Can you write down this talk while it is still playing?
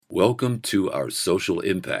Welcome to our social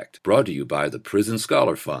impact, brought to you by the Prison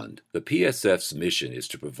Scholar Fund. The PSF's mission is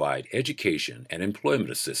to provide education and employment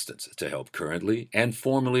assistance to help currently and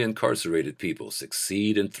formerly incarcerated people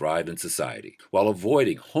succeed and thrive in society, while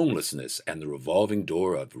avoiding homelessness and the revolving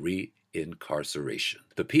door of reincarceration.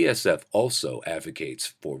 The PSF also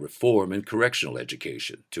advocates for reform in correctional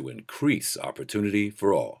education to increase opportunity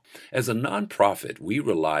for all. As a nonprofit, we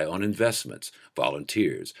rely on investments,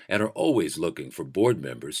 volunteers, and are always looking for board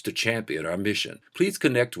members to champion our mission. Please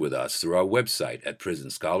connect with us through our website at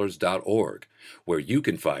prisonscholars.org, where you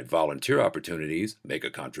can find volunteer opportunities, make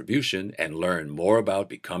a contribution, and learn more about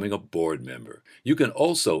becoming a board member. You can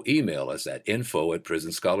also email us at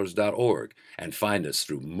info@prisonscholars.org and find us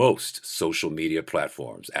through most social media platforms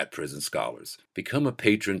at Prison Scholars. Become a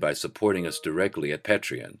patron by supporting us directly at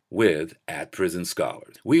Patreon with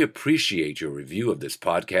 @PrisonScholars. We appreciate your review of this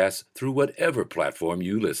podcast through whatever platform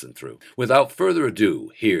you listen through. Without further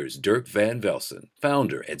ado, here's Dirk Van Velsen,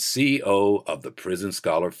 founder and CEO of the Prison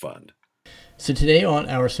Scholar Fund. So today on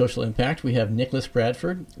our social impact, we have Nicholas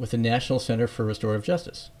Bradford with the National Center for Restorative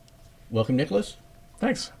Justice. Welcome, Nicholas.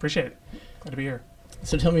 Thanks. Appreciate it. Glad to be here.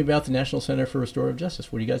 So tell me about the National Center for Restorative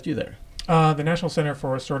Justice. What do you guys do there? The National Center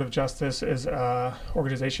for Restorative Justice is an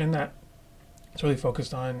organization that is really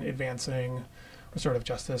focused on advancing restorative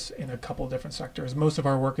justice in a couple of different sectors. Most of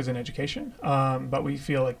our work is in education, but we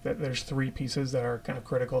feel like that there's three pieces that are kind of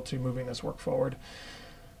critical to moving this work forward.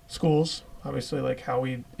 Schools, obviously, like how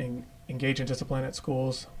we engage in discipline at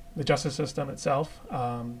schools. The justice system itself,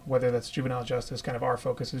 whether that's juvenile justice, kind of our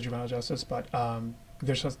focus is juvenile justice, but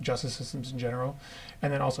there's just justice systems in general,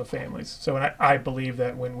 and then also families. So I believe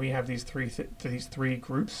that when we have these three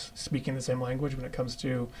groups speaking the same language when it comes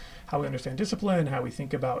to how we understand discipline, how we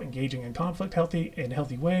think about engaging in conflict in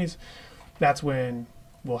healthy ways, that's when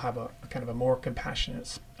we'll have a kind of a more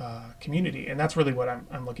compassionate community. And that's really what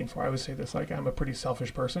I'm looking for. I always say this, like, I'm a pretty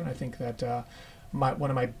selfish person. I think that one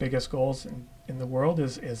of my biggest goals in the world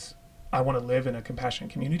is I want to live in a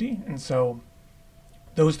compassionate community. And so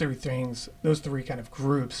those three kind of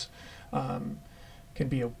groups can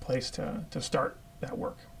be a place to start that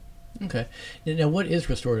work. Okay. Now, what is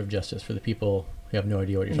restorative justice for the people who have no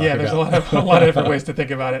idea what you're talking about? Yeah, there's a lot of different ways to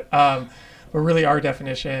think about it. But really our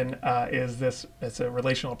definition is this: it's a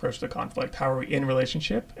relational approach to conflict. How are we in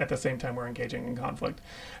relationship at the same time we're engaging in conflict?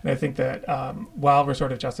 And I think that while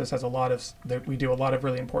restorative justice has we do a lot of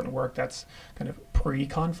really important work that's kind of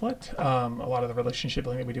pre-conflict, a lot of the relationship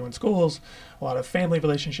building that we do in schools, a lot of family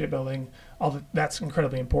relationship building, that's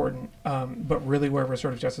incredibly important. But really where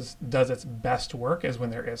restorative justice does its best work is when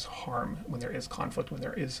there is harm, when there is conflict, when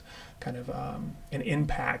there is kind of an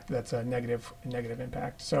impact that's a negative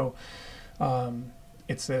impact. So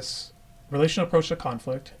it's this relational approach to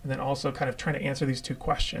conflict, and then also kind of trying to answer these two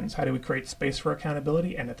questions. How do we create space for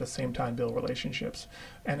accountability and at the same time build relationships?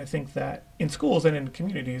 And I think that in schools and in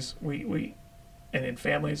communities, we and in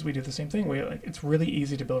families, we do the same thing. It's really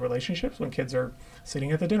easy to build relationships when kids are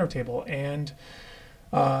sitting at the dinner table and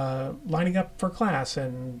lining up for class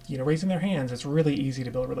and raising their hands. It's really easy to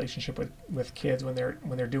build a relationship with kids when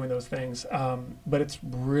they're doing those things. But it's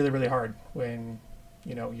really, really hard when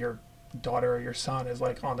your daughter or your son is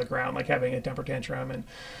like on the ground, like having a temper tantrum,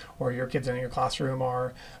 or your kids in your classroom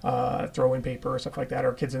are throwing paper or stuff like that,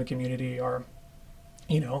 or kids in the community are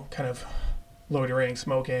kind of loitering,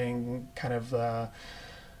 smoking, kind of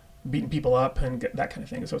beating people up and that kind of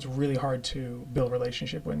thing. So it's really hard to build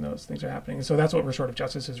relationship when those things are happening. And so that's what restorative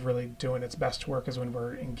justice is really doing its best work, is when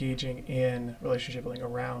we're engaging in relationship building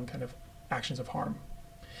around kind of actions of harm.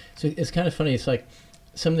 So it's kind of funny. It's like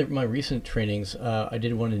some of my recent trainings, I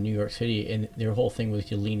did one in New York City, and their whole thing was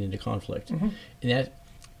to lean into conflict. Mm-hmm. And that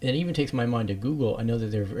even takes my mind to Google. I know that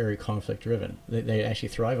they're very conflict driven. They actually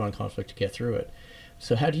thrive on conflict to get through it.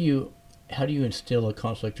 So how do you instill a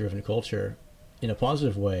conflict driven culture in a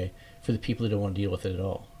positive way for the people who don't want to deal with it at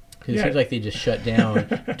all? Because it seems like they just shut down,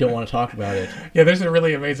 don't want to talk about it. Yeah, there's a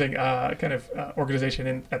really amazing kind of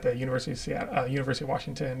organization at the University of Seattle, University of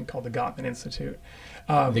Washington, called the Gottman Institute.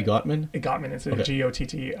 The Gottman? The Gottman Institute,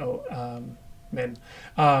 okay.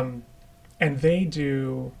 Gottman. And they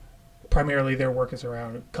do, primarily their work is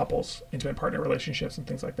around couples, intimate partner relationships and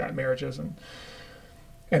things like that, marriages.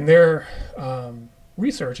 And their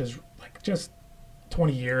research is like just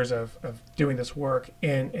 20 years of doing this work,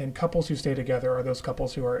 and couples who stay together are those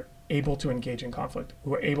couples who are able to engage in conflict,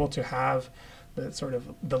 who are able to have the sort of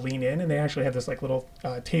the lean in, and they actually have this like little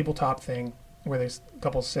tabletop thing where these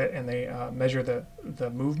couples sit and they measure the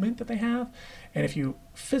movement that they have, and if you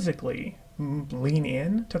physically lean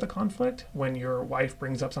in to the conflict when your wife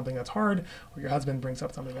brings up something that's hard or your husband brings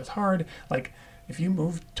up something that's hard, like if you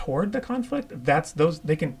move toward the conflict,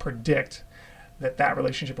 they can predict that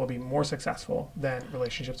relationship will be more successful than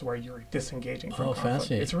relationships where you're disengaging from conflict.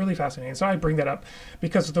 Fascinating. It's really fascinating. So I bring that up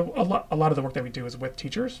because a lot of the work that we do is with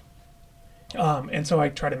teachers. And so I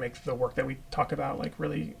try to make the work that we talk about like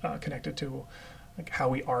really connected to like how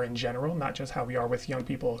we are in general, not just how we are with young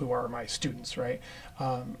people who are my students, right?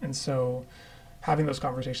 And so having those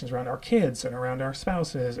conversations around our kids and around our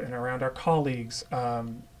spouses and around our colleagues,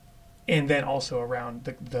 and then also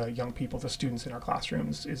around the young people, the students in our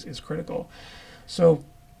classrooms is critical. So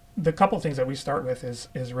the couple things that we start with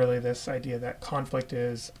is really this idea that conflict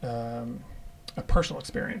is a personal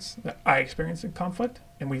experience that I experience in conflict,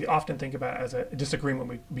 and we often think about it as a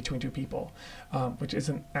disagreement between two people, which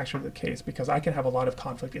isn't actually the case, because I can have a lot of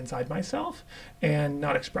conflict inside myself and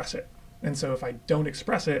not express it. And so if I don't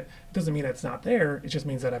express it, it doesn't mean it's not there. It just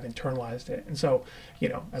means that I've internalized it. And so,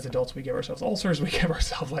 as adults, we give ourselves ulcers, we give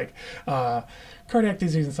ourselves like cardiac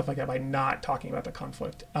disease and stuff like that by not talking about the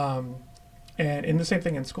conflict. And in the same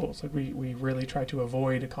thing in schools, like we really try to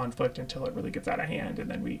avoid a conflict until it really gets out of hand,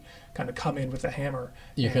 and then we kind of come in with a hammer.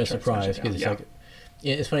 You're kind of surprised because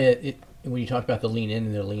it's funny that when you talk about the lean in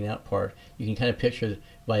and the lean out part, you can kind of picture that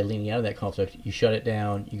by leaning out of that conflict, you shut it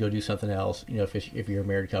down, you go do something else. If you're a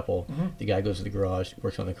married couple, the guy goes to the garage,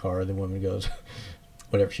 works on the car, the woman goes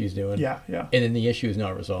whatever she's doing. Yeah. And then the issue is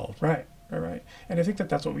not resolved. Right. And I think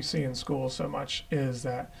that's what we see in schools so much, is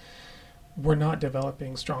that we're not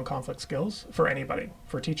developing strong conflict skills for anybody,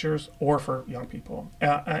 for teachers or for young people.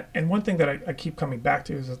 And one thing that I keep coming back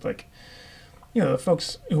to is like, the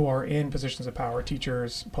folks who are in positions of power,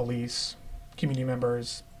 teachers, police, community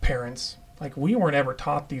members, parents, like we weren't ever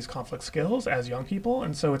taught these conflict skills as young people.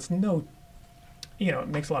 And so it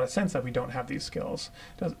makes a lot of sense that we don't have these skills.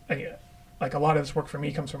 Like a lot of this work for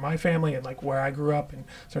me comes from my family and like where I grew up and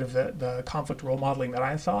sort of the conflict role modeling that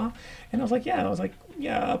I saw. And I was like,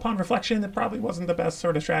 upon reflection, that probably wasn't the best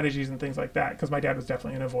sort of strategies and things like that. Because my dad was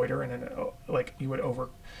definitely an avoider, and he would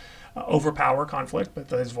overpower conflict, but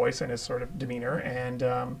his voice and his sort of demeanor and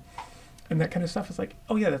that kind of stuff is like,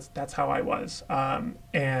 oh yeah, that's how I was.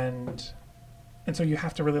 And so you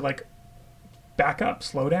have to really like back up,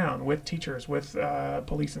 slow down with teachers, with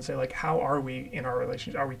police, and say like, how are we in our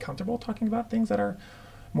relationship? Are we comfortable talking about things that are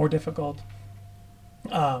more difficult?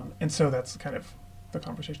 And so that's kind of the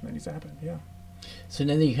conversation that needs to happen. Yeah. So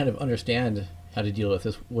now that you kind of understand how to deal with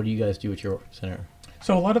this, what do you guys do at your center?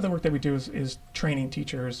 So a lot of the work that we do is training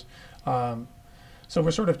teachers. So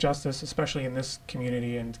restorative justice, especially in this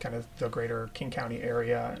community and kind of the greater King County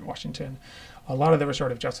area in Washington, a lot of the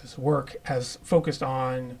restorative justice work has focused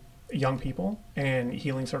on young people and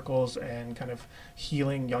healing circles and kind of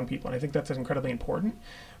healing young people. And I think that's incredibly important.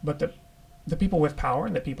 But the people with power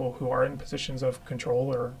and the people who are in positions of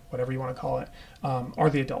control, or whatever you want to call it, are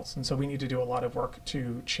the adults. And so we need to do a lot of work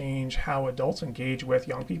to change how adults engage with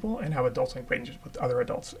young people and how adults engage with other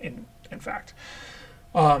adults, in fact.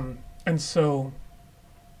 And so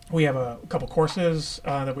we have a couple courses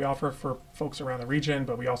that we offer for folks around the region,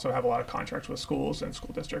 but we also have a lot of contracts with schools and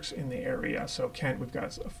school districts in the area. So Kent, we've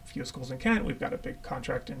got a few schools in Kent. We've got a big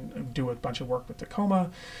contract and do a bunch of work with Tacoma.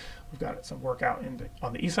 We've got some work out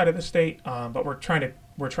on the east side of the state, but we're trying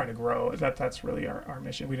to grow. That's really our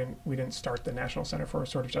mission. We didn't start the National Center for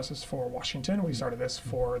Restorative Justice for Washington. We started this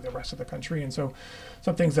for the rest of the country. And so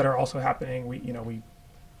some things that are also happening, we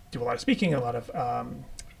do a lot of speaking, a lot of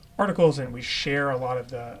articles, and we share a lot of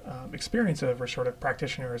the experience of restorative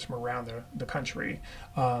practitioners from around the country.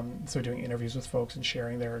 So doing interviews with folks and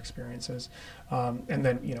sharing their experiences. And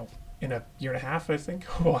then, in a year and a half, I think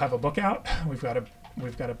we'll have a book out. We've got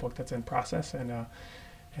a book that's in process and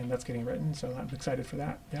that's getting written. So I'm excited for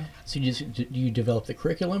that. Yeah. So do you develop the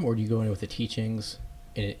curriculum, or do you go in with the teachings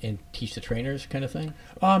and teach the trainers kind of thing?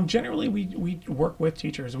 Generally, we work with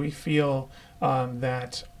teachers. We feel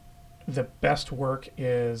that the best work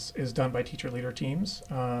is done by teacher leader teams.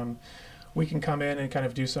 We can come in and kind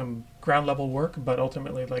of do some ground level work, but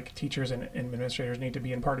ultimately, like, teachers and administrators need to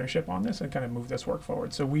be in partnership on this and kind of move this work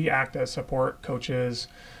forward. So we act as support coaches,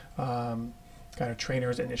 kind of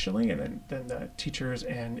trainers initially, and then the teachers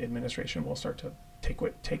and administration will start to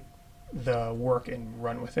take the work and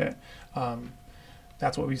run with it.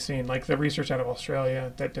 That's what we've seen. Like the research out of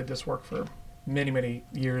Australia that did this work for many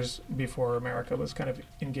years before America was kind of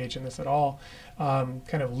engaged in this at all,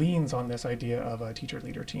 kind of leans on this idea of a teacher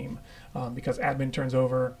leader team, because admin turns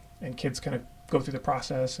over and kids kind of go through the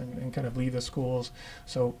process and kind of leave the schools.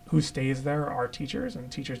 So who stays there are teachers,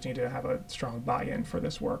 and teachers need to have a strong buy-in for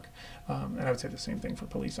this work. And I would say the same thing for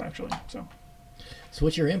police, actually. So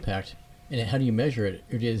what's your impact, and how do you measure it?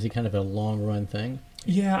 Or is it kind of a long run thing?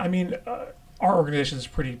 Yeah, I mean, our organization is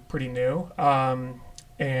pretty new,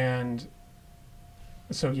 and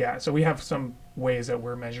so yeah, so we have some ways that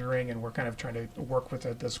we're measuring, and we're kind of trying to work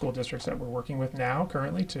with the school districts that we're working with now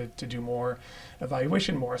currently to do more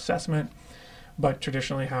evaluation, more assessment. But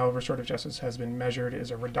traditionally, how restorative justice has been measured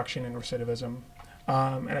is a reduction in recidivism,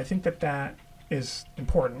 and I think that is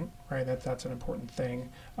important, right? That's an important thing.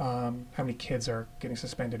 How many kids are getting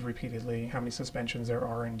suspended repeatedly? How many suspensions there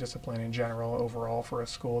are in discipline in general overall for a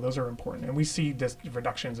school? Those are important, and we see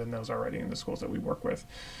reductions in those already in the schools that we work with.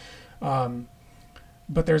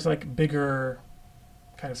 But there's like bigger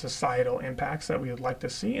kind of societal impacts that we would like to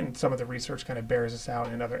see, and some of the research kind of bears this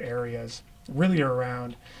out in other areas, really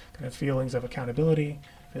around kind of feelings of accountability,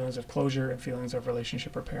 feelings of closure, and feelings of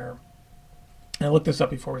relationship repair. And I looked this up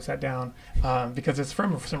before we sat down because it's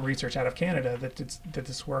from some research out of Canada that did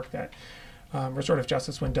this work that restorative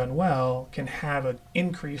justice, when done well, can have an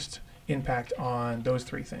increased impact on those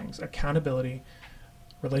three things: accountability,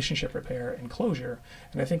 relationship repair, and closure.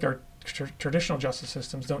 And I think our traditional justice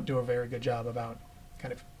systems don't do a very good job about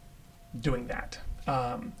kind of doing that.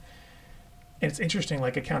 And it's interesting,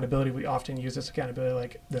 like accountability, we often use this accountability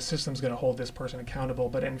like the system's going to hold this person accountable,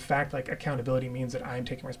 but in fact, like accountability means that I'm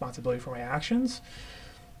taking responsibility for my actions.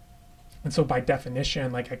 And so by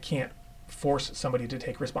definition, like I can't force somebody to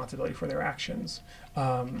take responsibility for their actions.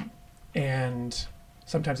 And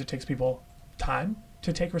sometimes it takes people time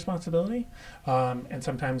to take responsibility, and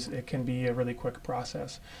sometimes it can be a really quick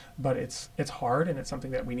process, but it's hard, and it's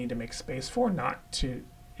something that we need to make space for, not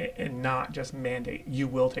just mandate you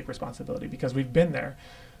will take responsibility, because we've been there.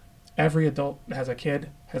 Every adult that has a kid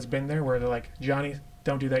has been there where they're like, Johnny,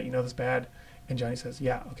 don't do that, you know this bad, and Johnny says,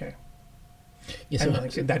 yeah, okay. Yeah, and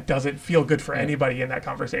like, that doesn't feel good for anybody in that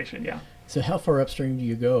conversation. Yeah. So how far upstream do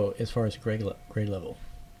you go as far as grade level?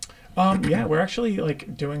 Yeah, we're actually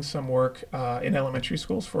like doing some work in elementary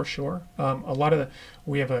schools for sure.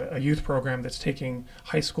 We have a youth program that's taking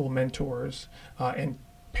high school mentors and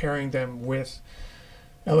pairing them with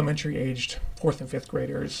elementary aged 4th and 5th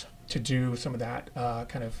graders to do some of that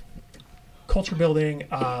kind of culture building,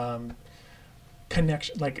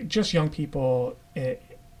 connection, like just young people at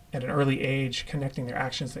an early age connecting their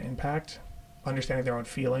actions to impact, understanding their own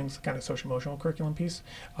feelings, kind of social emotional curriculum piece.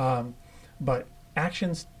 But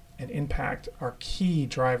actions and impact are key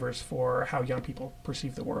drivers for how young people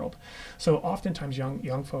perceive the world. So oftentimes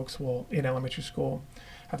young folks will, in elementary school,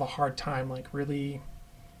 have a hard time like really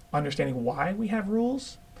understanding why we have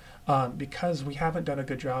rules, because we haven't done a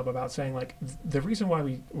good job about saying like the reason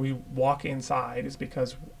why we walk inside is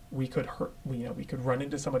because we could hurt, we could run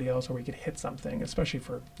into somebody else, or we could hit something, especially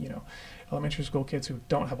for elementary school kids who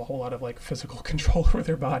don't have a whole lot of like physical control over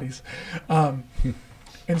their bodies.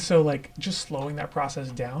 And so like just slowing that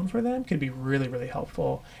process down for them could be really, really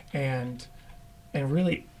helpful. And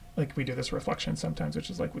really, like we do this reflection sometimes, which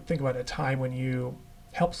is like, think about a time when you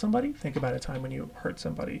help somebody, think about a time when you hurt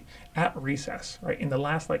somebody at recess, right? In the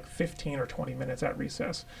last like 15 or 20 minutes at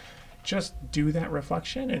recess, just do that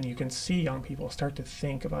reflection, and you can see young people start to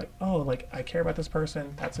think about, oh, like I care about this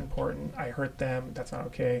person, that's important. I hurt them, that's not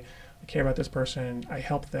okay. I care about this person, I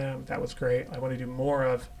helped them, that was great. I want to do more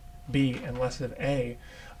of B and less of A.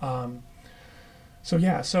 And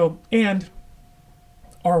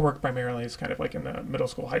our work primarily is kind of like in the middle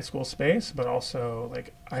school, high school space, but also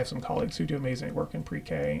like I have some colleagues who do amazing work in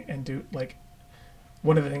pre-K and do like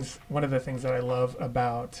one of the things that I love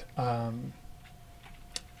about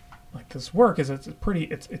like this work is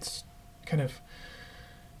it's kind of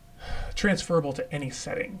transferable to any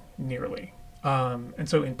setting nearly. And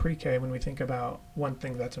so in pre-K, when we think about one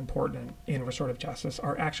thing that's important in restorative justice,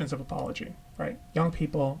 are actions of apology, right? Young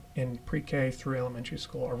people in pre-K through elementary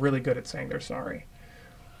school are really good at saying they're sorry.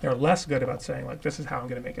 They're less good about saying, like, this is how I'm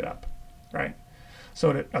going to make it up, right?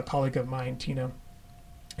 So a colleague of mine, Tina,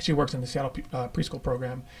 she works in the Seattle preschool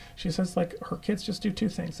program. She says, like, her kids just do two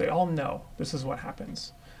things. They all know this is what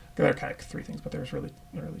happens. There are kind of three things, but there's really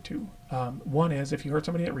two. One is if you hurt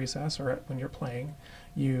somebody at recess or when you're playing,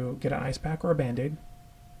 you get an ice pack or a Band-Aid.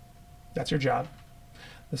 That's your job.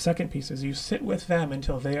 The second piece is you sit with them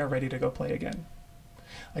until they are ready to go play again.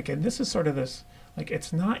 Like, and this is sort of this, like,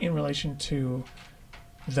 it's not in relation to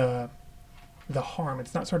the harm.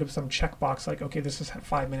 It's not sort of some checkbox like, okay, this is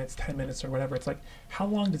 5 minutes, 10 minutes, or whatever. It's like, how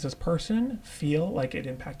long does this person feel like it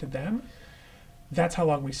impacted them? That's how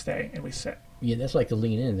long we stay and we sit. Yeah, that's like the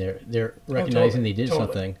lean in. They're recognizing they did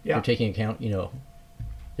something. Yeah. They're taking account.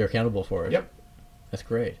 They're accountable for it. Yep. That's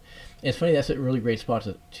great. And it's funny. That's a really great spot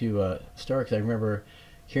to start, because I remember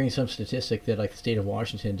hearing some statistic that like the state of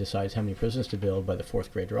Washington decides how many prisons to build by the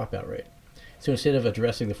 4th grade dropout rate. So instead of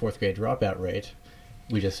addressing the 4th grade dropout rate,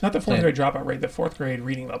 We just Not the fourth grade dropout rate, the fourth grade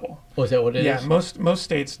reading level. Oh, is that what it is? Yeah, most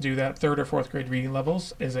states do that. Third or fourth grade reading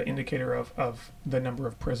levels is an indicator of the number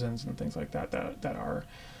of prisons and things like that are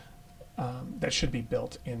that should be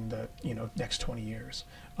built in the next 20 years.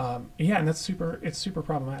 Yeah, and it's super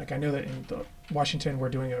problematic. I know that in Washington we're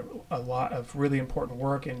doing a lot of really important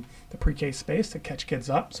work in the pre-K space to catch kids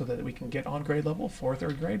up so that we can get on grade level for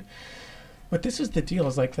third grade. But this is the deal: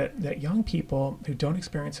 is like that young people who don't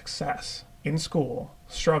experience success in school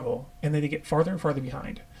struggle, and then they get farther and farther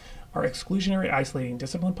behind. Our exclusionary, isolating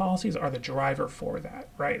discipline policies are the driver for that,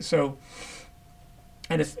 right? So,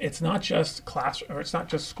 and it's not just it's not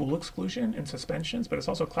just school exclusion and suspensions, but it's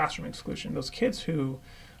also classroom exclusion. Those kids who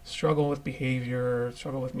struggle with behavior,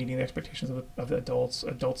 struggle with meeting the expectations of the adults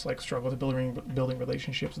like struggle with building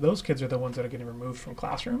relationships. Those kids are the ones that are getting removed from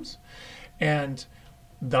classrooms, and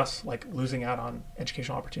thus like losing out on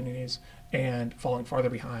educational opportunities and falling farther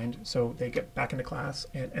behind, so they get back into class.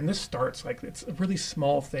 And this starts like, it's really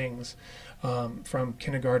small things from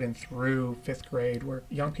kindergarten through fifth grade, where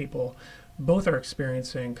young people both are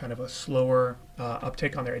experiencing kind of a slower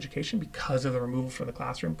uptake on their education because of the removal from the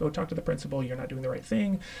classroom. Go talk to the principal, you're not doing the right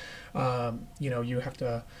thing. You have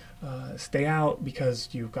to stay out because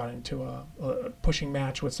you've got into a pushing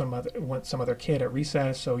match with some other kid at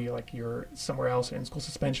recess, so you're somewhere else in school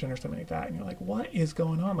suspension or something like that, and you're like, what is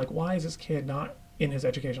going on? Like, why is this kid not in his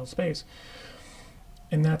educational space?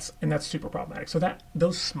 And that's super problematic. So that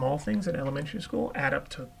those small things in elementary school add up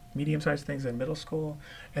to medium-sized things in middle school,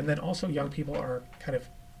 and then also young people are kind of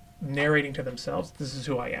narrating to themselves, this is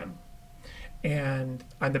who I am. And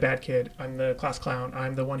I'm the bad kid, I'm the class clown,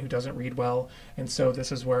 I'm the one who doesn't read well, and so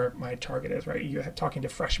this is where my target is, right? You're talking to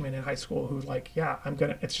freshmen in high school who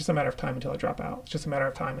it's just a matter of time until I drop out. It's just a matter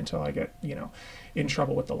of time until I get, in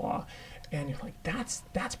trouble with the law. And you're like, that's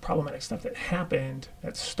problematic stuff that happened,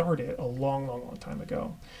 that started a long, long, long time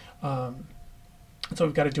ago. So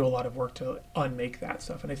we've got to do a lot of work to unmake that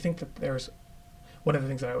stuff. And I think that there's, one of the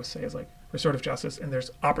things I always say is like restorative justice, and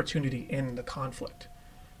there's opportunity in the conflict.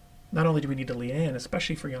 Not only do we need to lean in,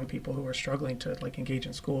 especially for young people who are struggling to like engage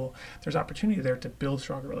in school, there's opportunity there to build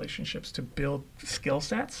stronger relationships, to build skill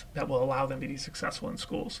sets that will allow them to be successful in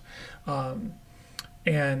schools.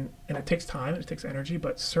 And it takes time, it takes energy,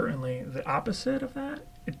 but certainly the opposite of that,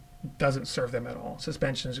 it doesn't serve them at all.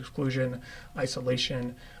 Suspensions, exclusion,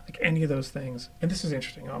 isolation, like any of those things. And this is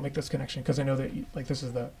interesting. I'll make this connection because I know that this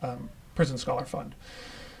is the Prison Scholar Fund.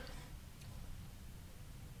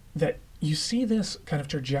 That you see this kind of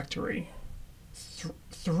trajectory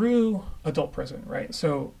through adult prison, right?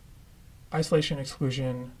 So isolation,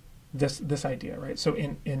 exclusion, this idea, right? So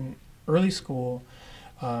in early school,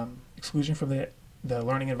 exclusion from the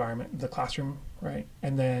learning environment, the classroom, right?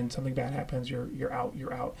 And then something bad happens, you're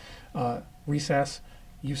out. Recess,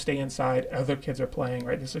 you stay inside, other kids are playing,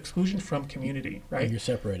 right? This exclusion from community, right? And you're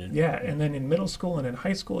separated. Yeah, and then in middle school and in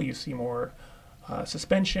high school, you see more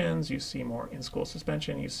suspensions, you see more in-school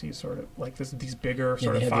suspension, you see sort of like these bigger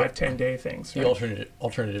sort of 5-10 day things. The right?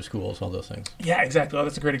 alternative schools, all those things. Yeah, exactly. Oh,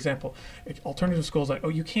 that's a great example. Alternative schools, like, oh,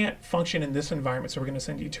 you can't function in this environment, so we're going to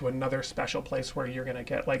send you to another special place where you're going to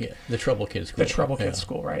get the trouble kids school. The trouble kids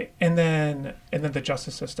school, right? And then the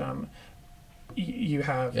justice system, you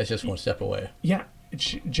have... That's just one step away. Yeah.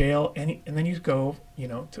 Jail, and then you go,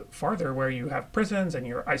 to farther where you have prisons, and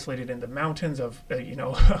you're isolated in the mountains of,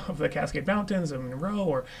 of the Cascade Mountains of Monroe,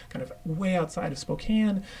 or kind of way outside of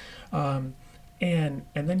Spokane, and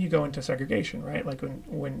then you go into segregation, right? Like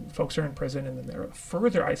when folks are in prison, and then they're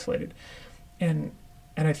further isolated, and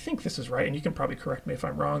I think this is right, and you can probably correct me if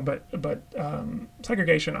I'm wrong, but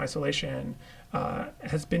segregation, isolation,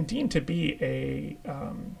 has been deemed to be a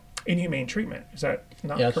inhumane treatment. Is that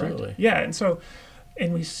not correct? Absolutely. Yeah, and so.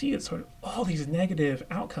 And we see it sort of all these negative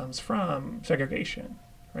outcomes from segregation,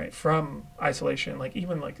 right? From isolation, like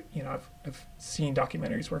even like, I've seen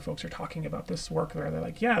documentaries where folks are talking about this work where they're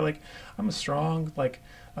like, yeah, like I'm a strong, like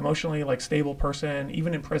emotionally like stable person,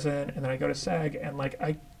 even in prison. And then I go to seg and like,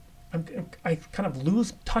 I kind of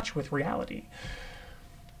lose touch with reality.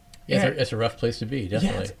 Yeah, it's a rough place to be,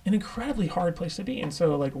 definitely. Yeah, it's an incredibly hard place to be. And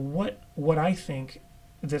so like what I think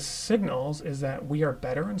this signals is that we are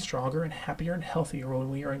better and stronger and happier and healthier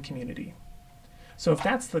when we are in community. So if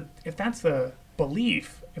that's the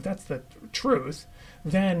belief, if that's the truth,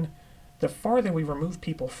 then the farther we remove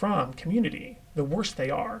people from community, the worse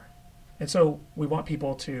they are. And so we want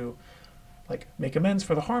people to like make amends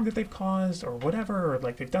for the harm that they've caused or whatever, or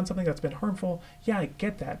like they've done something that's been harmful. Yeah, I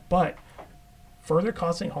get that, but further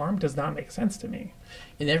causing harm does not make sense to me.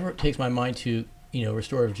 It never takes my mind to,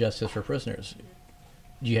 restorative justice for prisoners.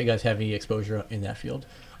 Do you guys have any exposure in that field?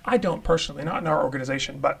 I don't personally, not in our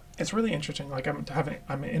organization, but it's really interesting. Like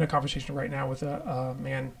I'm in a conversation right now with a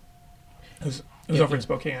man who's over in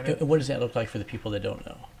Spokane. And what does that look like for the people that don't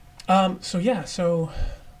know? So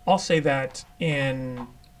I'll say that in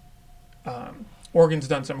Oregon's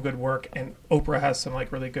done some good work, and Oprah has some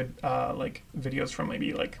like really good like videos from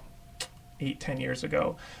maybe like 8-10 years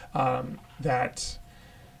ago that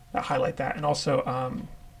highlight that, and also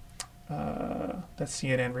that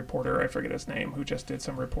CNN reporter, I forget his name, who just did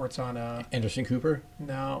some reports on Anderson Cooper?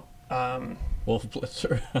 No. Wolf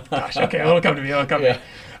Blitzer. Gosh, okay, it'll come to me.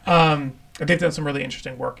 They've done some really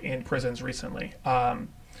interesting work in prisons recently.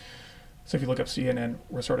 So if you look up CNN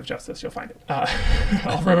Restorative Justice, you'll find it.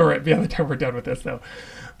 I'll remember it by the time we're done with this, though.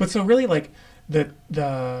 But so really, like the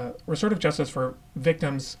restorative justice for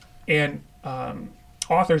victims and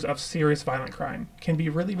authors of serious violent crime can be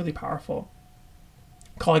really, really powerful.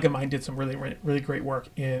 A colleague of mine did some really great work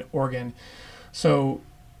in Oregon. So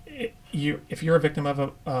if you're a victim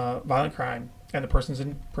of a violent crime and the person's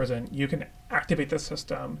in prison, you can activate the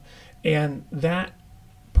system, and that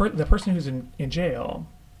the person who's in jail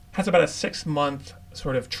has about a 6-month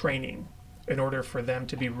sort of training in order for them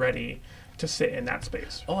to be ready to sit in that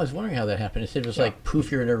space. Oh, I was wondering how that happened. Instead of just like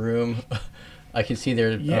poof, you're in a room. I can see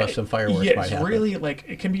there some fireworks. Yeah, might it's happen. really like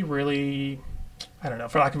it can be really, I don't know,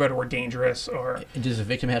 for lack of a better word, dangerous. Or does the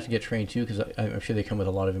victim have to get trained too? Because I'm sure they come with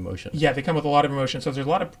a lot of emotion. Yeah, they come with a lot of emotion. So there's a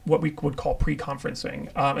lot of what we would call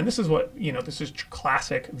pre-conferencing, and this is what this is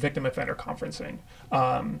classic victim offender conferencing.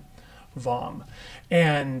 VOM,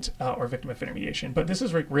 and or victim offender mediation. But this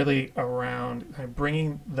is really around kind of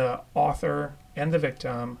bringing the author and the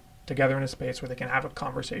victim together in a space where they can have a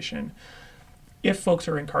conversation. If folks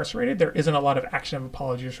are incarcerated, there isn't a lot of action of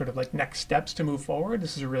apology or sort of like next steps to move forward.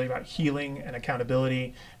 This is really about healing and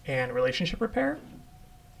accountability and relationship repair.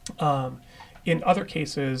 In other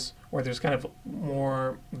cases where there's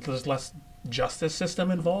less justice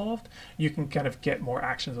system involved, you can kind of get more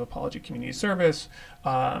actions of apology, community service,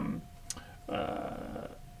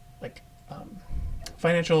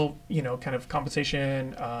 financial, kind of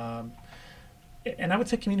compensation, and I would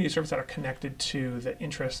say community service that are connected to the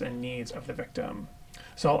interests and needs of the victim.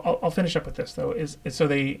 So I'll finish up with this though. Is so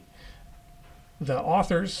the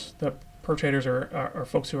authors, the perpetrators or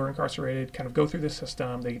folks who are incarcerated kind of go through this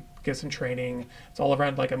system. They get some training. It's all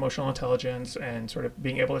around like emotional intelligence and sort of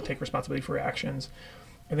being able to take responsibility for your actions.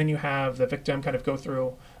 And then you have the victim kind of go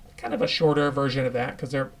through kind of a shorter version of that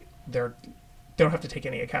because they don't have to take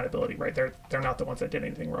any accountability, right? They're not the ones that did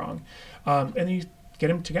anything wrong. And then you get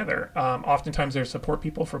them together. Oftentimes there's support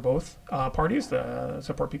people for both parties, the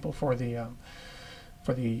support people for the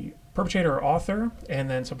perpetrator or author, and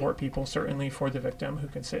then support people certainly for the victim who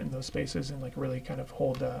can sit in those spaces and like really kind of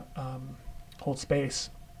hold space.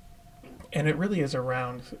 And it really is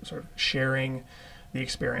around sort of sharing the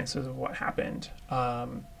experiences of what happened,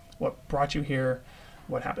 what brought you here,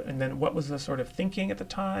 what happened, and then what was the sort of thinking at the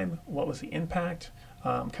time, what was the impact,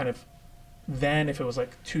 kind of then if it was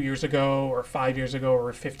like 2 years ago or 5 years ago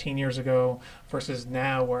or 15 years ago versus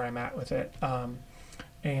now where I'm at with it.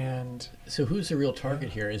 And so who's the real target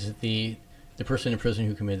here? Is it the person in prison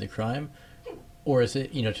who committed the crime, or is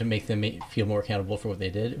it to make them feel more accountable for what they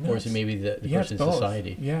did, or is it maybe the person in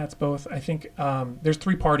society? Yeah, it's both. I think there's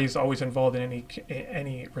 3 parties always involved in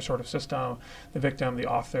any restorative system: the victim, the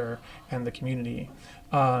author, and the community.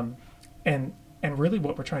 And really,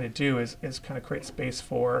 what we're trying to do is kind of create space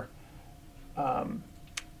for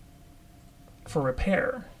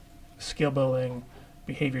repair, skill building,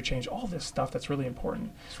 behavior change, all this stuff that's really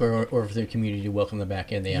important. So, or for the community to welcome them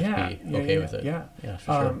back in, they have to be okay with it. Yeah, for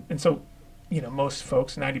sure. And so, most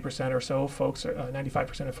folks, 90% or so folks,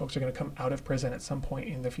 95% of folks are going to come out of prison at some point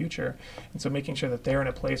in the future. And so making sure that they're in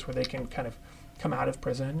a place where they can kind of come out of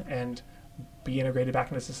prison and be integrated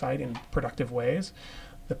back into society in productive ways.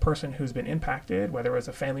 The person who's been impacted, whether it was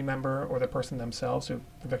a family member or the person themselves, who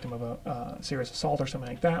the victim of a serious assault or something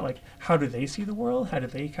like that, like how do they see the world? How do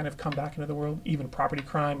they kind of come back into the world? Even property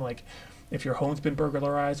crime, like if your home's been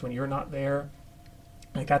burglarized when you're not there,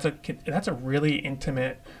 like that's a really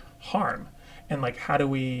intimate harm. And like how do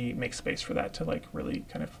we make space for that to like really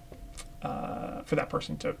kind of for that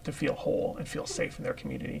person to feel whole and feel safe in their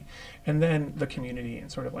community, and then the community and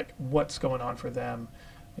sort of like what's going on for them,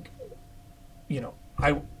 like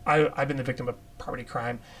I've been the victim of property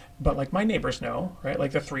crime, but like my neighbors know, right?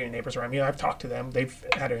 Like the 3 neighbors around me, I've talked to them. They've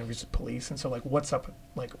had interviews with police, and so like, what's up?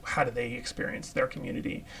 Like, how do they experience their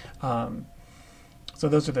community? So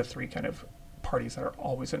those are the 3 kind of parties that are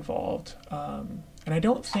always involved. And I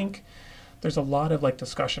don't think there's a lot of like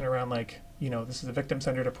discussion around like this is a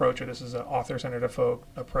victim-centered approach or this is an author-centered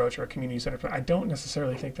approach or a community-centered approach. I don't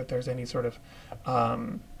necessarily think that there's any sort of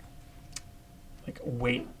like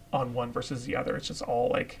weight on one versus the other. It's just all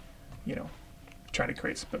like, you know, trying to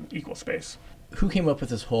create some equal space. Who came up with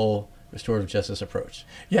this whole restorative justice approach?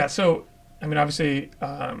 Yeah, so I mean, obviously,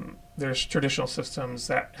 there's traditional systems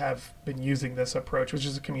that have been using this approach, which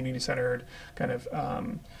is a community-centered kind of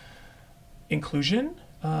inclusion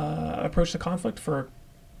approach to conflict for,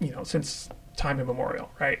 you know, since time immemorial,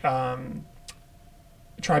 right?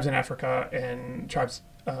 Tribes in Africa and tribes,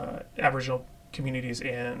 Aboriginal communities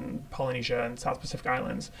in Polynesia and South Pacific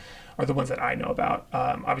Islands are the ones that I know about.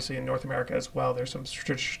 Obviously in North America as well, there's some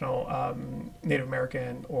traditional Native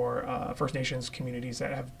American or First Nations communities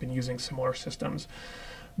that have been using similar systems.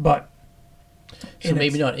 But so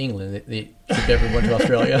maybe not England. They shipped everyone to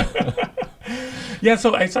Australia. Yeah,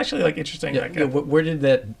 so it's actually like interesting. Yeah, where did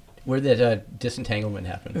that disentanglement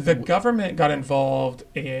happen? The government got involved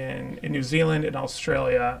in New Zealand and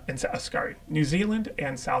Australia, and New Zealand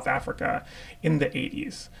and South Africa in the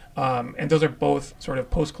 80s. And those are both sort of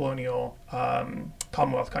post-colonial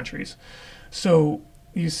Commonwealth countries. So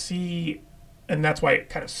you see, and that's why it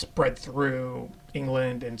kind of spread through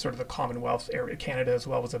England and sort of the Commonwealth area. Canada as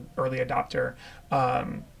well was an early adopter.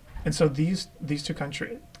 And so these two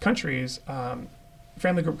countries,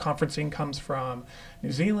 family group conferencing comes from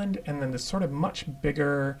New Zealand, and then this sort of much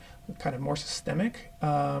bigger, kind of more systemic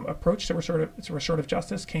approach to restorative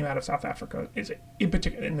justice came out of South Africa, in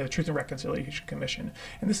particular in the Truth and Reconciliation Commission.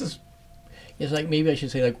 And this is, it's like, maybe I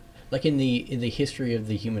should say, like in the history of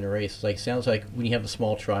the human race, like sounds like when you have a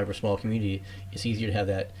small tribe or small community, it's easier to have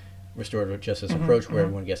that restorative justice approach where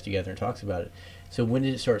everyone gets together and talks about it. So when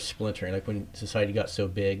did it start splintering? Like when society got so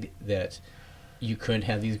big that you couldn't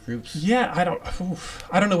have these groups? Yeah,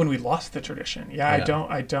 I don't know when we lost the tradition. Yeah. I don't.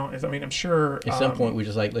 I mean, I'm sure at some point we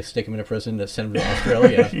just let's stick them in a prison, let's send them to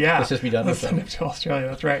Australia. Yeah, let's just be done with them. Let's send them to Australia.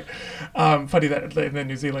 That's right. Funny that then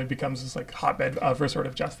New Zealand becomes this like hotbed of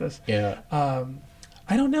restorative justice. Yeah.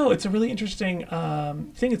 I don't know. It's a really interesting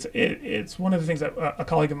thing. It's one of the things that a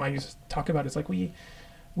colleague of mine used to talk about. It's like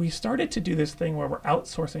we started to do this thing where we're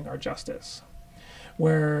outsourcing our justice,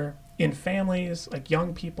 where in families, like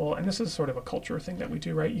young people, and this is sort of a culture thing that we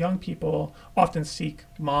do, right? Young people often seek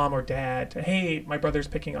mom or dad to, hey, my brother's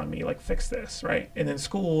picking on me, like fix this, right? And in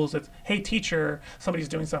schools, it's, hey, teacher, somebody's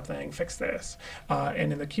doing something, fix this.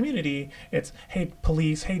 And in the community, it's, hey,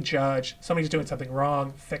 police, hey, judge, somebody's doing something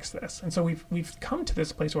wrong, fix this. And so we've come to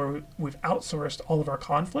this place where we've outsourced all of our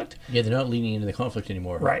conflict. Yeah, they're not leaning into the conflict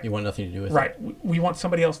anymore. Right. They want nothing to do with it. Right. We want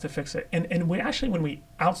somebody else to fix it. And we actually, when we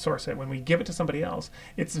outsource it, when we give it to somebody else,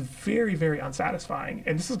 it's very, very unsatisfying.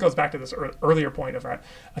 And goes back to this earlier point of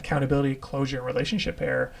accountability, closure, and relationship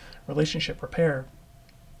repair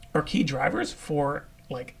are key drivers for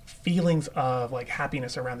like feelings of like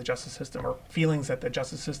happiness around the justice system, or feelings that the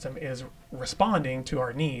justice system is responding to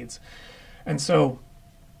our needs. And so,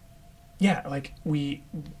 yeah, like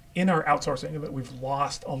in our outsourcing, we've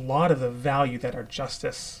lost a lot of the value that our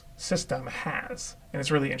justice system has. And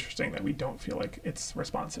it's really interesting that we don't feel like it's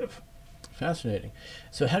responsive. Fascinating.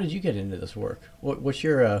 So how did you get into this work? What's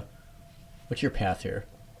your path here?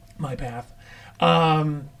 My path.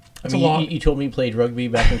 You told me you played rugby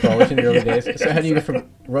back in college in the early days. So how do you get from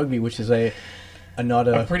rugby, which is a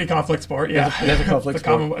pretty conflict sport? Yeah, it is a conflict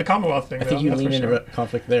sport. A Commonwealth thing. I think you lean into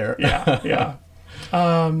conflict there. Yeah.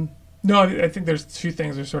 No, I think there's two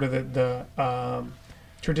things. There's sort of the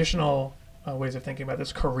traditional ways of thinking about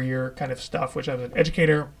this career kind of stuff, which I was an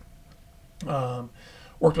educator.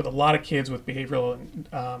 Worked with a lot of kids with behavioral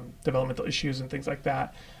and developmental issues and things like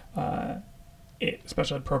that,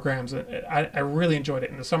 special ed programs. I really enjoyed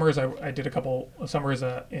it. In the summers, I did a couple of summers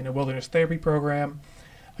in a wilderness therapy program.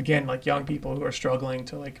 Again, like young people who are struggling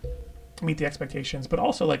to like meet the expectations, but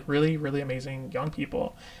also like really, really amazing young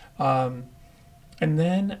people. And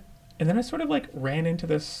then I sort of like ran into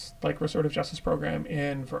this like restorative justice program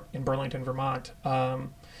in Burlington, Vermont.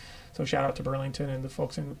 So shout out to Burlington and the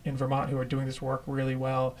folks in Vermont who are doing this work really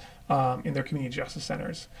well in their community justice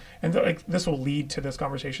centers. And this will lead to this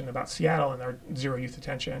conversation about Seattle and our zero youth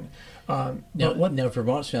detention. Now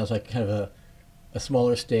Vermont sounds like kind of a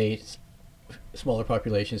smaller state, smaller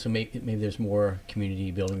population, so maybe there's more community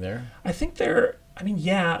building there. I think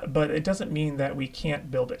but it doesn't mean that we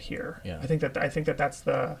can't build it here. Yeah. I think that that's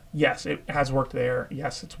yes, it has worked there.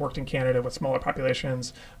 Yes, it's worked in Canada with smaller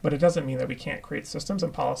populations, but it doesn't mean that we can't create systems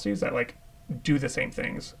and policies that like do the same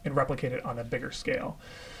things and replicate it on a bigger scale.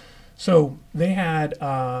 So they had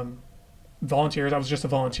volunteers. I was just a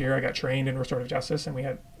volunteer. I got trained in restorative justice, and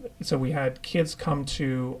we had kids come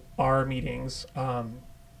to our meetings, and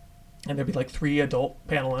there'd be like 3 adult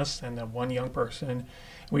panelists and then 1 young person.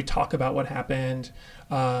 We talk about what happened.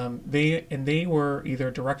 They were either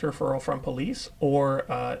direct referral from police or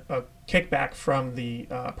a kickback from the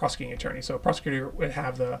prosecuting attorney. So a prosecutor would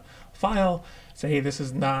have the file, say, hey, this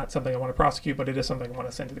is not something I want to prosecute, but it is something I want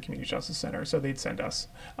to send to the Community Justice Center. So they'd send us.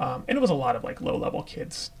 And it was a lot of like low-level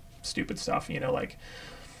kids, stupid stuff, like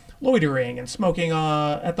loitering and smoking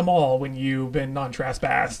at the mall when you've been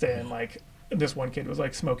non-trespassed, and like this one kid was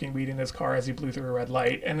like smoking weed in his car as he blew through a red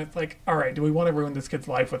light. And it's like, all right, do we want to ruin this kid's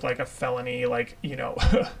life with like a felony, like,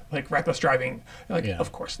 like reckless driving? Like,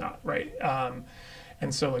 of course not, right?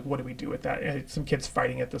 And so like, what do we do with that? Some kids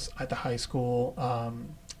fighting at the high school,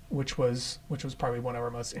 which was probably one of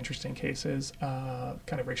our most interesting cases,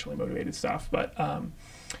 kind of racially motivated stuff. But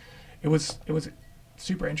it was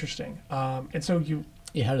super interesting. And so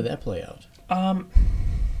how did that play out?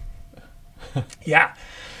 Yeah.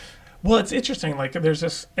 Well, it's interesting. Like, there's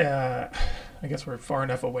this. I guess we're far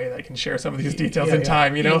enough away that I can share some of these details in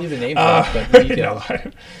time. You leave the names off, but the details.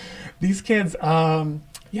 These kids.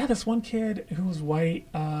 This one kid who was white,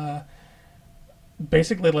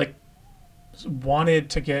 basically like wanted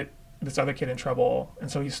to get this other kid in trouble, and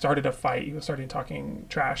so he started a fight. He was starting talking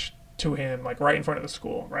trash to him, like right in front of the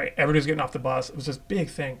school. Right, everybody's getting off the bus. It was this big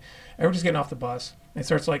thing. Everybody's getting off the bus, and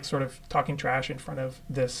starts like sort of talking trash in front of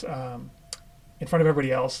this. In front of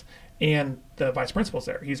everybody else, and the vice principal's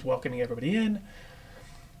there. He's welcoming everybody in,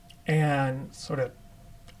 and sort of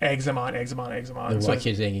eggs him on. The white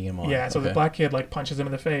kid's egging him on. Yeah, so the black kid like punches him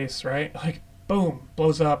in the face, right? Like, boom,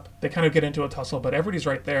 blows up. They kind of get into a tussle, but everybody's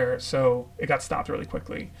right there, so it got stopped really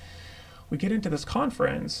quickly. We get into this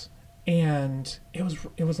conference, and it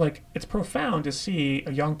was like, it's profound to see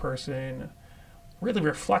a young person really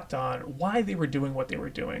reflect on why they were doing what they were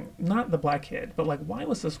doing. Not the black kid, but like, why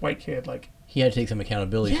was this white kid like... He had to take some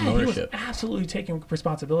accountability, some ownership. He was absolutely taking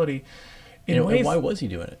responsibility in ways... And why was he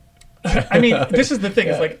doing it? I mean, this is the thing.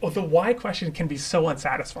 It's like, the why question can be so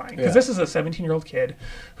unsatisfying. Because this is a 17-year-old kid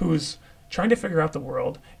who's trying to figure out the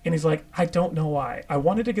world, and he's like, I don't know why. I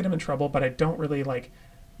wanted to get him in trouble, but I don't really like...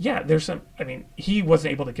 Yeah, there's some... I mean, he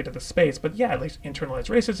wasn't able to get to the space, but yeah, like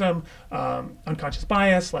internalized racism, unconscious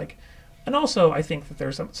bias, like... And also, I think that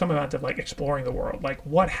there's some amount of like exploring the world, like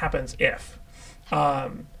what happens if.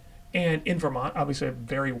 And in Vermont, obviously a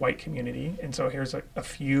very white community, and so here's a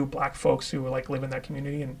few black folks who like live in that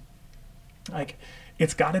community, and like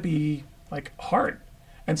it's got to be like hard.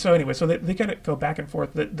 And so anyway, so they got to go back and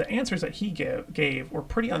forth. The answers that he gave were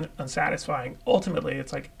pretty unsatisfying. Ultimately,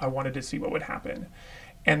 it's like, I wanted to see what would happen.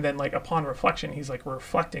 And then like upon reflection, he's like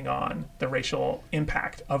reflecting on the racial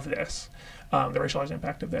impact of this, the racialized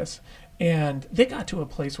impact of this. And they got to a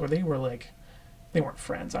place where they were like, they weren't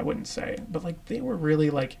friends, I wouldn't say, but like they were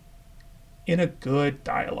really like in a good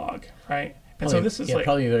dialogue, right? And probably, so this is like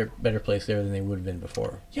probably a better place there than they would have been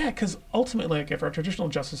before. Yeah, because ultimately, like if our traditional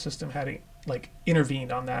justice system had like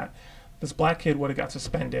intervened on that, this black kid would have got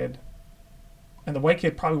suspended, and the white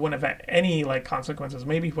kid probably wouldn't have had any like consequences.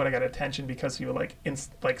 Maybe he would have got attention because he would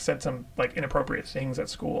like said some like inappropriate things at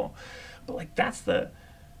school, but like that's the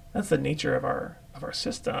nature of our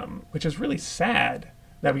system, which is really sad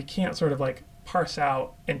that we can't sort of like parse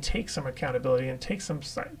out and take some accountability and take some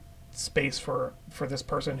space for this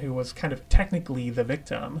person who was kind of technically the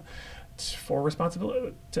victim for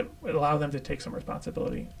responsibility, to allow them to take some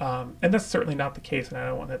responsibility. And that's certainly not the case. And I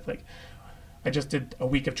don't want to like, I just did a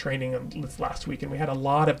week of training this last week, and we had a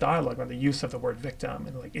lot of dialogue on the use of the word victim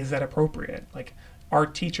and like, is that appropriate? Like, are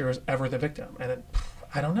teachers ever the victim? And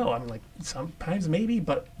I don't know. I'm like, sometimes maybe,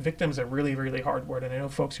 but victim is a really, really hard word. And I know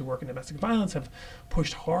folks who work in domestic violence have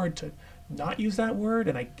pushed hard to not use that word,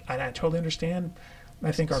 and I totally understand.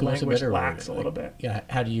 I think our language lacks a little bit. Yeah,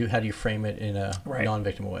 how do you frame it in a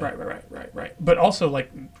non-victim way? Right. But also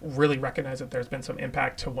like really recognize that there's been some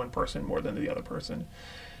impact to one person more than the other person,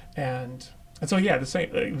 and so yeah,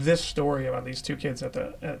 this story about these two kids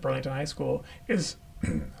at Burlington High School is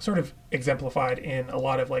sort of exemplified in a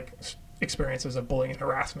lot of like experiences of bullying and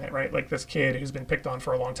harassment, right? Like this kid who's been picked on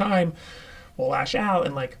for a long time will lash out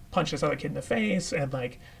and like punch this other kid in the face, and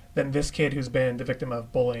like then this kid who's been the victim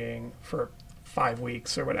of bullying for 5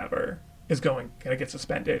 weeks or whatever is gonna get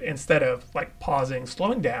suspended, instead of like pausing,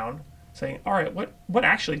 slowing down, saying, all right, what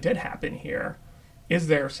actually did happen here? Is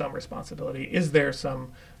there some responsibility? Is there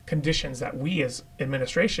some conditions that we as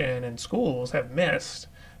administration and schools have missed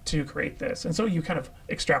to create this? And so you kind of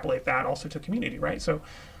extrapolate that also to community, right? So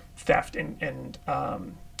theft and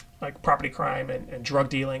like property crime and drug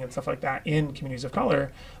dealing and stuff like that in communities of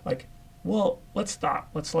color, like, well, let's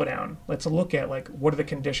stop, let's slow down, let's look at like what are the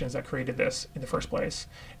conditions that created this in the first place.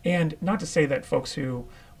 And not to say that folks who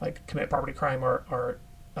like commit property crime are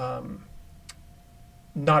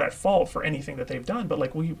not at fault for anything that they've done, but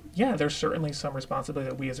like there's certainly some responsibility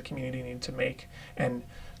that we as a community need to make and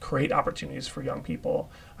create opportunities for young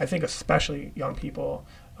people. I think especially young people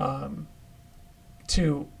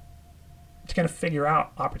to kind of figure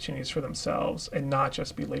out opportunities for themselves and not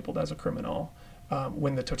just be labeled as a criminal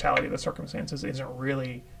when the totality of the circumstances isn't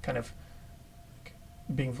really kind of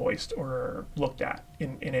being voiced or looked at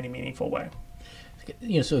in any meaningful way.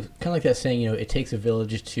 So kind of like that saying, it takes a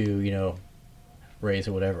village to, raise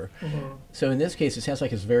or whatever. Mm-hmm. So in this case, it sounds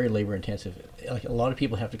like it's very labor intensive. Like a lot of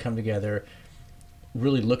people have to come together,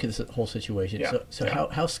 really look at this whole situation. Yeah. So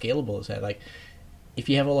how scalable is that? Like, if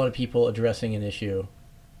you have a lot of people addressing an issue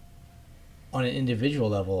on an individual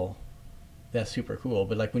level, that's super cool.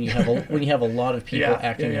 But like when you have a lot of people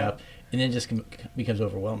acting up, and then it just becomes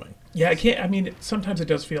overwhelming. Yeah, sometimes it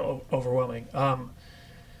does feel overwhelming.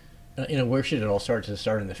 Where should it all start? Does it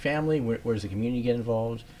start in the family? Where does the community get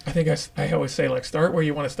involved? I think I always say, like, start where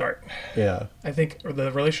you want to start. Yeah. I think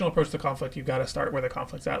the relational approach to conflict, you've got to start where the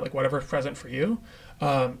conflict's at. Like, whatever's present for you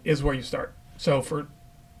is where you start. So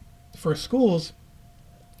for schools,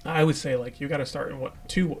 I would say, like, you got to start in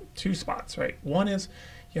two spots, right? One is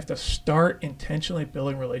you have to start intentionally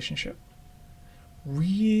building relationship.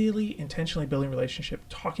 Really intentionally building relationship,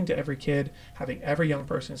 talking to every kid, having every young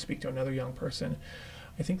person speak to another young person.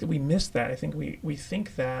 I think that we miss that. I think we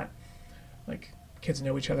think that, like, kids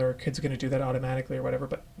know each other, kids are going to do that automatically or whatever,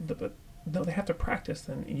 but no, they have to practice.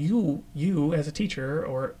 And you as a teacher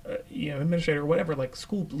or administrator or whatever, like,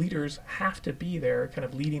 school leaders have to be there kind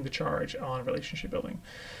of leading the charge on relationship building.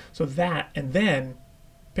 So that, and then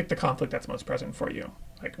pick the conflict that's most present for you,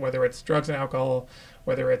 like whether it's drugs and alcohol,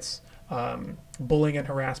 whether it's bullying and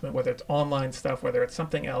harassment, whether it's online stuff, whether it's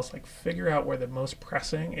something else, like figure out where the most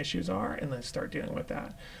pressing issues are and then start dealing with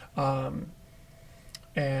that.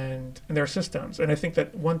 And there are systems. And I think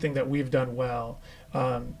that one thing that we've done well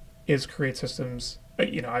is create systems.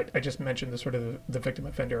 I just mentioned the sort of the victim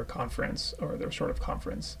offender conference, or the sort of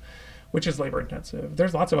conference, which is labor intensive.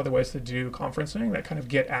 There's lots of other ways to do conferencing that kind of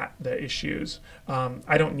get at the issues.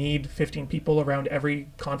 I don't need 15 people around every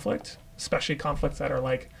conflict, especially conflicts that are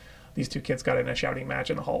like, these two kids got in a shouting match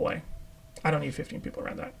in the hallway. I don't need 15 people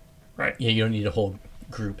around that, right? Yeah, you don't need a whole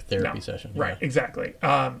group therapy session. Right, exactly.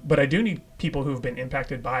 But I do need people who've been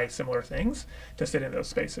impacted by similar things to sit in those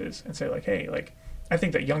spaces and say, like, hey, like, I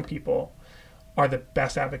think that young people are the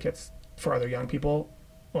best advocates for other young people,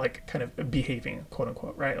 like, kind of behaving, quote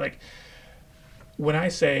unquote, right? Like, when I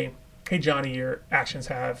say, hey, Johnny, your actions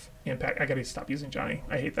have impact, I got to stop using Johnny.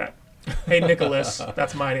 I hate that. Hey, Nicholas,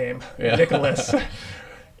 that's my name. Yeah. Nicholas.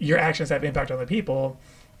 Your actions have impact on the people.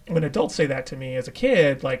 When adults say that to me as a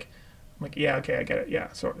kid, like, I'm like, yeah, okay, I get it.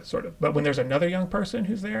 Yeah, sort of. But when there's another young person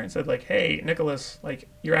who's there and said, like, hey, Nicholas, like,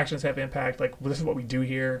 your actions have impact. Like, well, this is what we do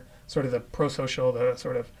here. Sort of the pro-social, the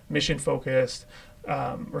sort of mission-focused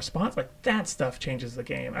response. Like, that stuff changes the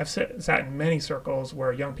game. I've sat in many circles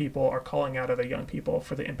where young people are calling out other young people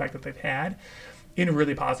for the impact that they've had in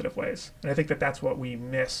really positive ways. And I think that that's what we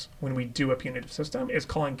miss when we do a punitive system, is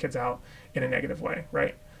calling kids out in a negative way,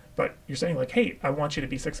 right? But you're saying, like, hey, I want you to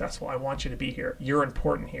be successful. I want you to be here. You're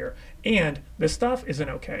important here. And this stuff isn't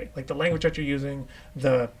okay. Like, the language that you're using,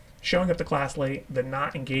 the showing up to class late, the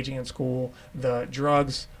not engaging in school, the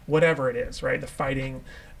drugs, whatever it is, right? The fighting,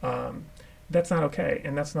 that's not okay.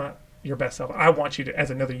 And that's not your best self. I want you to,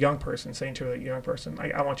 as another young person, saying to a young person,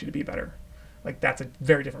 I want you to be better. Like, that's a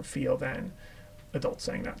very different feel than adults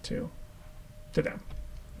saying that to them.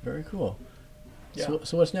 Very cool. Yeah.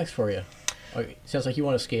 So what's next for you? Okay, sounds like you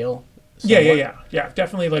want to scale. Yeah.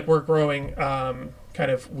 Definitely. Like, we're growing.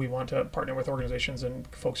 We want to partner with organizations and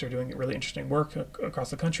folks who are doing really interesting work across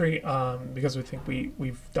the country, because we think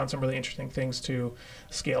we've done some really interesting things to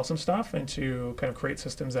scale some stuff and to kind of create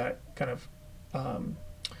systems that kind of.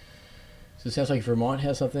 So it sounds like Vermont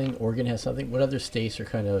has something, Oregon has something. What other states are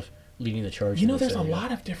kind of leading the charge? There's a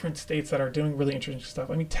lot of different states that are doing really interesting stuff.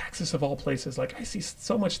 I mean, Texas of all places. Like, I see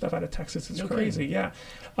so much stuff out of Texas. It's crazy. Yeah.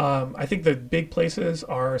 I think the big places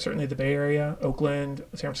are certainly the Bay Area, Oakland,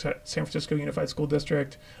 San Francisco Unified School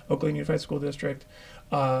District, Oakland Unified School District.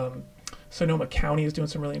 Sonoma County is doing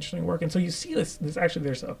some really interesting work. And so you see this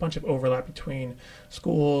there's a bunch of overlap between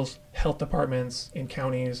schools, health departments in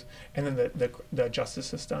counties, and then the justice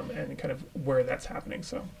system and kind of where that's happening.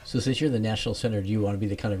 So since you're the national center, do you want to be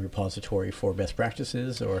the kind of repository for best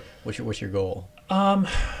practices, or what's your goal?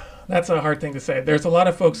 That's a hard thing to say. There's a lot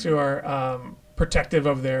of folks who are protective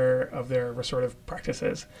of their restorative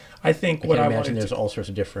practices. I think what I want to imagine there's all sorts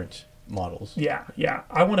of different models. Yeah.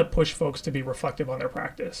 I want to push folks to be reflective on their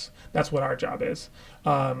practice. That's what our job is.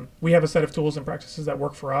 We have a set of tools and practices that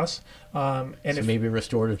work for us. And so maybe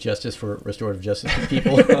restorative justice for restorative justice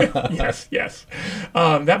people. Yes.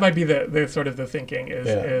 That might be the sort of the thinking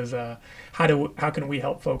is how can we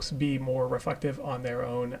help folks be more reflective on their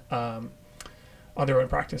own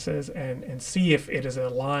practices and see if it is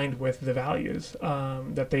aligned with the values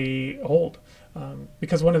that they hold.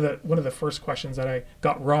 Because one of the first questions that I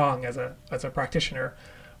got wrong as a practitioner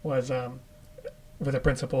was with a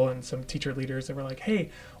principal and some teacher leaders. They were like,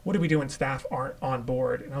 "Hey, what do we do when staff aren't on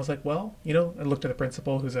board?" And I was like, "Well, I looked at the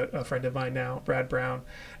principal, who's a friend of mine now, Brad Brown,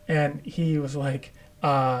 and he was like,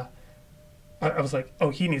 I was like,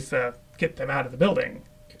 oh, he needs to get them out of the building."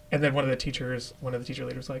 And then one of the teacher leaders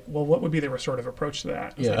was like, "Well, what would be the restorative approach to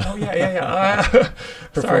that?" I was like, "Oh, yeah.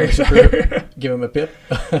 Sorry. Give him a pip.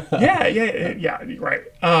 Yeah, right.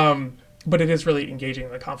 But it is really engaging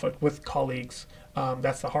in the conflict with colleagues.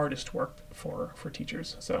 That's the hardest work for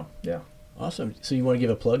teachers. So, yeah. Awesome. So you want to give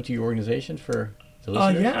a plug to your organization for the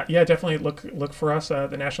listeners? Yeah, definitely look for us at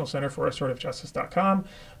the National Center for RestorativeJustice.com.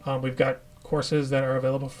 We've got courses that are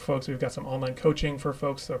available for folks. We've got some online coaching for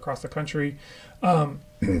folks across the country. I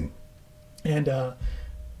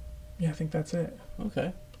think that's it.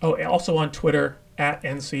 Okay. Oh, also on Twitter at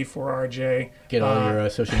NC4RJ. Get all your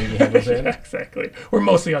social media handles in. Yeah, exactly. We're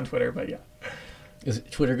mostly on Twitter, but yeah. Is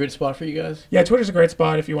Twitter a good spot for you guys? Yeah, Twitter's a great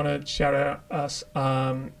spot if you want to shout out us,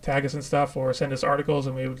 tag us and stuff, or send us articles,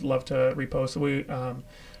 and we would love to repost. We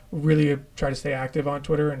really try to stay active on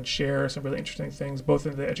Twitter and share some really interesting things, both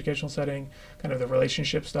in the educational setting, kind of the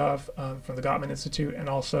relationship stuff from the Gottman Institute, and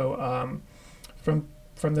also from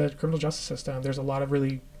the criminal justice system. There's a lot of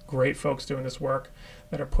really great folks doing this work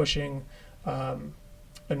that are pushing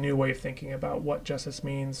a new way of thinking about what justice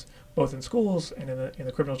means, both in schools and in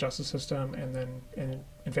the criminal justice system, and then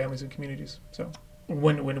in families and communities. So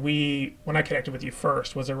when I connected with you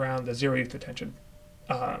first was around the Zero Youth Detention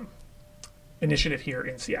initiative here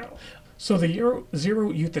in Seattle. So the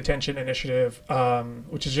Zero Youth Detention initiative,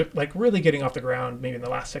 which is just like really getting off the ground maybe in the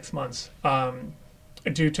last 6 months,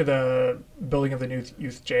 due to the building of the new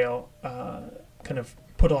youth jail, kind of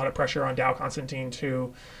put a lot of pressure on Dow Constantine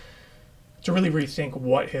to really rethink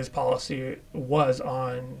what his policy was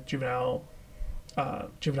on juvenile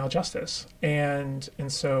justice, and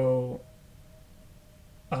so,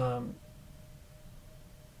 God,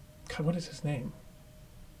 what is his name?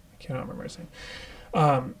 I cannot remember his name.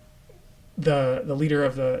 The leader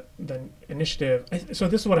of the initiative. So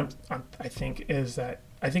this is what I think is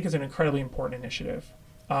an incredibly important initiative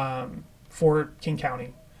for King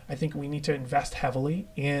County. I think we need to invest heavily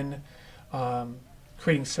in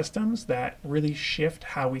creating systems that really shift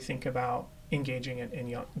how we think about engaging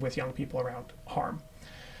with young people around harm.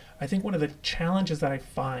 I think one of the challenges that I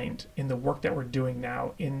find in the work that we're doing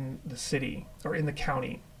now in the city or in the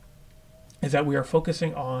county is that we are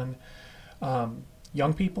focusing on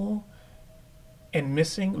young people and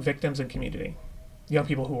missing victims and community, young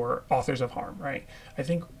people who are authors of harm, right? I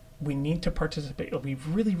think we need to participate. We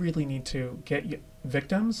really, really need to get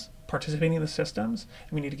victims participating in the systems,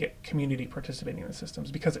 and we need to get community participating in the systems,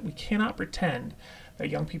 because we cannot pretend that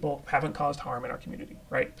young people haven't caused harm in our community,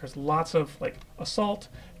 right? There's lots of like assault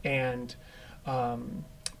and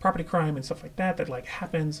property crime and stuff like that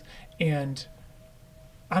happens, and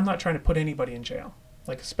I'm not trying to put anybody in jail,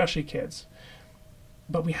 especially kids.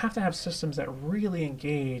 But we have to have systems that really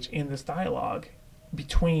engage in this dialogue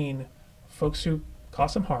between folks who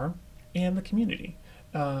cause some harm and the community.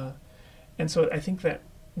 And so I think that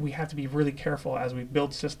we have to be really careful as we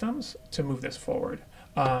build systems to move this forward.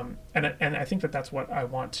 And I think that that's what I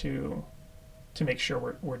want to make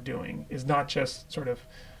sure we're doing, is not just sort of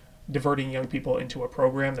diverting young people into a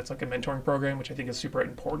program that's like a mentoring program, which I think is super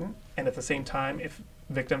important. And at the same time, if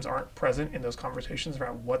victims aren't present in those conversations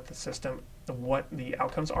around what the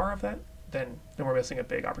outcomes are of that, then we're missing a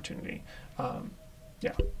big opportunity.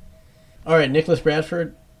 Yeah. All right, Nicholas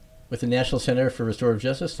Bradford with the National Center for Restorative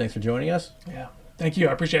Justice. Thanks for joining us. Yeah. Thank you.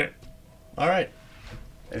 I appreciate it. All right.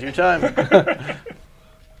 There's your time.